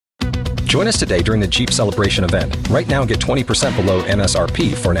Join us today during the Jeep Celebration event. Right now, get 20% below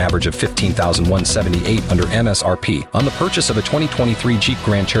MSRP for an average of $15,178 under MSRP on the purchase of a 2023 Jeep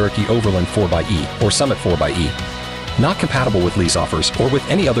Grand Cherokee Overland 4xE or Summit 4xE. Not compatible with lease offers or with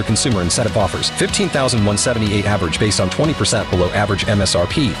any other consumer incentive offers. $15,178 average based on 20% below average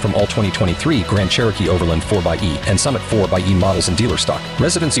MSRP from all 2023 Grand Cherokee Overland 4xE and Summit 4xE models in dealer stock.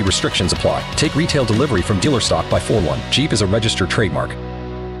 Residency restrictions apply. Take retail delivery from dealer stock by 4/1. Jeep is a registered trademark.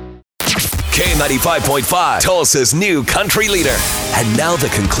 K95.5, Tulsa's new country leader. And now the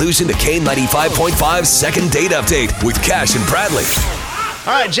conclusion to K95.5's second date update with Cash and Bradley.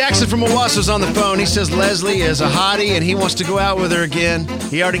 All right, Jackson from Owasso's on the phone. He says Leslie is a hottie and he wants to go out with her again.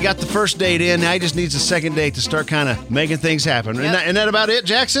 He already got the first date in. Now he just needs a second date to start kind of making things happen. Yep. Isn't that about it,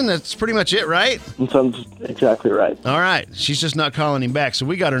 Jackson? That's pretty much it, right? That sounds exactly right. All right. She's just not calling him back. So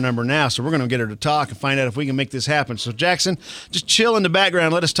we got her number now. So we're going to get her to talk and find out if we can make this happen. So, Jackson, just chill in the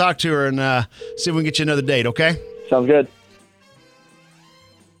background. Let us talk to her and see if we can get you another date, okay? Sounds good.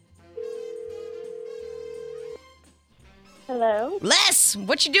 Hello. Les,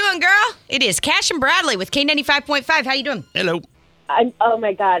 what you doing, girl? It is Cash and Bradley with K95.5. How you doing? Hello. Oh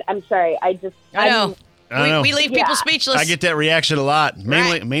my God. I'm sorry. I know. We leave people speechless. I get that reaction a lot,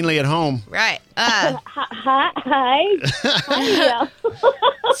 mainly at home. Right. Hi. Hi.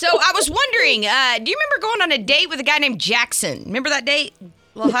 So I was wondering, do you remember going on a date with a guy named Jackson? Remember that date,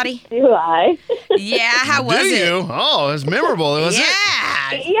 little hottie? Do I? Yeah. How was it? Do you? Oh, it was memorable, was it? Yeah.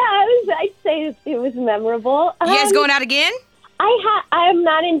 I'd say it was memorable. You guys going out again? I'm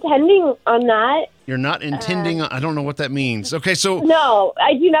not intending on that. You're not intending on, I don't know what that means. Okay, so No,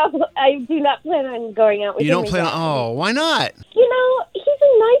 I do not plan on going out with him. you don't plan on, oh, why not? He's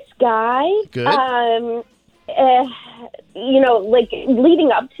a nice guy. Good. Like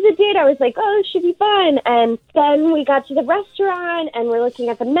leading up to the date, I was like, oh, it should be fun. And then we got to the restaurant and we're looking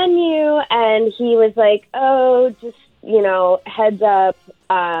at the menu and he was like, oh, just, heads up,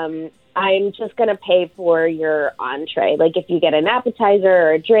 I'm just going to pay for your entree. Like if you get an appetizer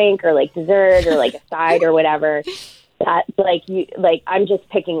or a drink or like dessert or like a side or whatever, that I'm just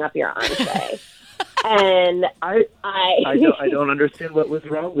picking up your entree. And I don't understand what was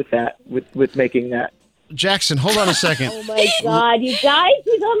wrong with that, with making that. Jackson, hold on a second. Oh my God, you guys,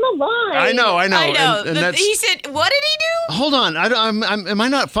 he's on the line. I know. And he said, what did he do? Hold on, am I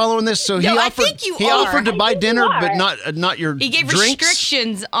not following this? So I think you are. offered to buy dinner, but not your He gave drinks?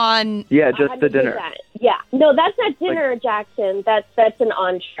 restrictions on. Yeah, just the dinner. Yeah, no, that's not dinner, Jackson. That's an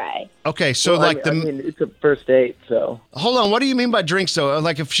entree. Okay, so it's a first date, so. Hold on, what do you mean by drinks though?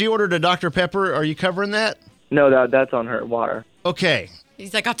 Like if she ordered a Dr. Pepper, are you covering that? No, that's on her. Water. Okay.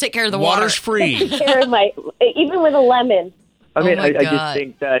 He's like, I'll take care of the Water's water. free. Even with a lemon. I mean, Oh my I God. just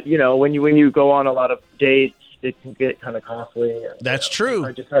think that, when you go on a lot of dates, it can get kind of costly. That's true.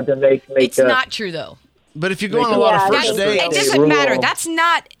 I just had to make It's not true though. But if you go on a lot of first dates, it doesn't matter. That's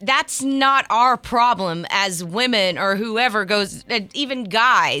not our problem as women or whoever goes, even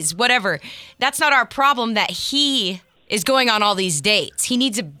guys, whatever. That's not our problem that he is going on all these dates. He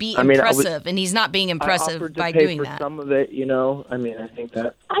needs to be impressive, and he's not being impressive by doing that. Some of it, I think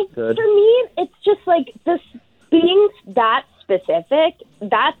that's good. For me, it's just like this being that specific.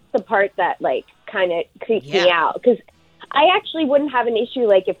 That's the part that kind of creeps me out because I actually wouldn't have an issue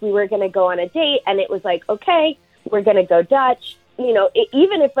if we were going to go on a date and it was like, okay, we're going to go Dutch.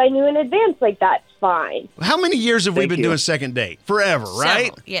 Even if I knew in advance, that's fine. how many years have we been doing second date? Forever, right?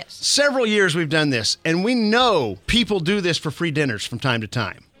 Several, yes. Several years we've done this, and we know people do this for free dinners from time to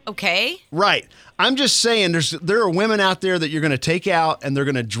time. Okay. Right. I'm just saying there are women out there that you're going to take out and they're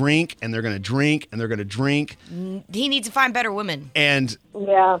going to drink and they're going to drink and they're going to drink. He needs to find better women. And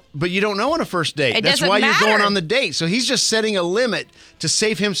yeah. But you don't know on a first date. That's why matter. You're going on the date. So he's just setting a limit to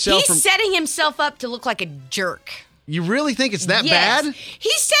save himself He's setting himself up to look like a jerk. You really think it's that Yes. bad?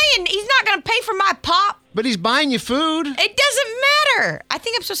 He's saying he's not going to pay for my pop. But he's buying you food. It doesn't matter. I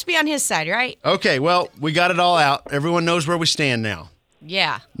think I'm supposed to be on his side, right? Okay, well, we got it all out. Everyone knows where we stand now.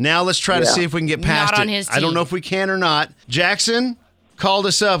 Yeah. Now let's try to see if we can get past Not on it. his I don't team. know if we can or not. Jackson called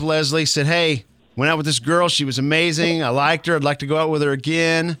us up, Leslie, said, hey, went out with this girl. She was amazing. I liked her. I'd like to go out with her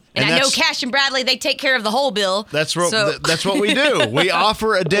again. And I know Cash and Bradley, they take care of the whole bill. That's what we do. We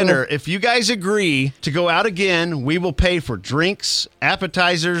offer a dinner. If you guys agree to go out again, we will pay for drinks,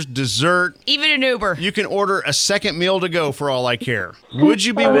 appetizers, dessert. Even an Uber. You can order a second meal to go for all I care. Would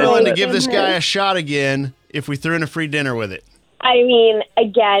you be willing to give this guy a shot again if we threw in a free dinner with it? I mean,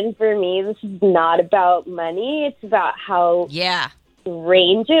 again, for me, this is not about money. It's about how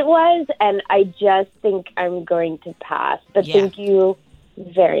strange it was. And I just think I'm going to pass. But thank you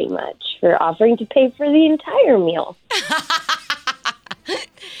very much for offering to pay for the entire meal.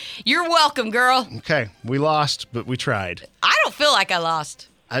 You're welcome, girl. Okay, we lost, but we tried. I don't feel like I lost.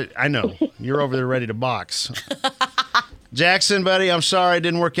 I know. You're over there ready to box. Jackson, buddy, I'm sorry it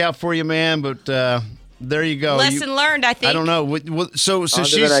didn't work out for you, man, but there you go. Lesson learned, I think. I don't know. So On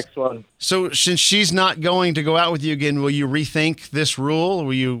since to the next one. So since she's not going to go out with you again, will you rethink this rule?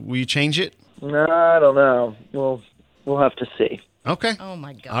 Will you change it? No, I don't know. We'll have to see. Okay. Oh,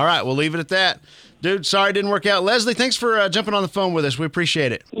 my God. All right, we'll leave it at that. Dude, sorry it didn't work out. Leslie, thanks for jumping on the phone with us. We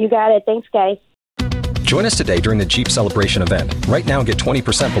appreciate it. You got it. Thanks, guys. Join us today during the Jeep Celebration event. Right now, get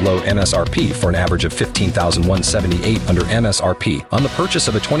 20% below MSRP for an average of $15,178 under MSRP on the purchase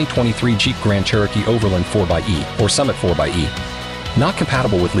of a 2023 Jeep Grand Cherokee Overland 4xE or Summit 4xE. Not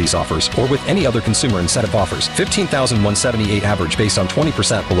compatible with lease offers or with any other consumer incentive offers. $15,178 average based on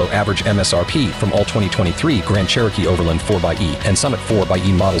 20% below average MSRP from all 2023 Grand Cherokee Overland 4xE and Summit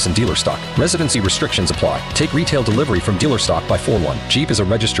 4xE models in dealer stock. Residency restrictions apply. Take retail delivery from dealer stock by 4/1. Jeep is a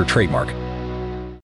registered trademark.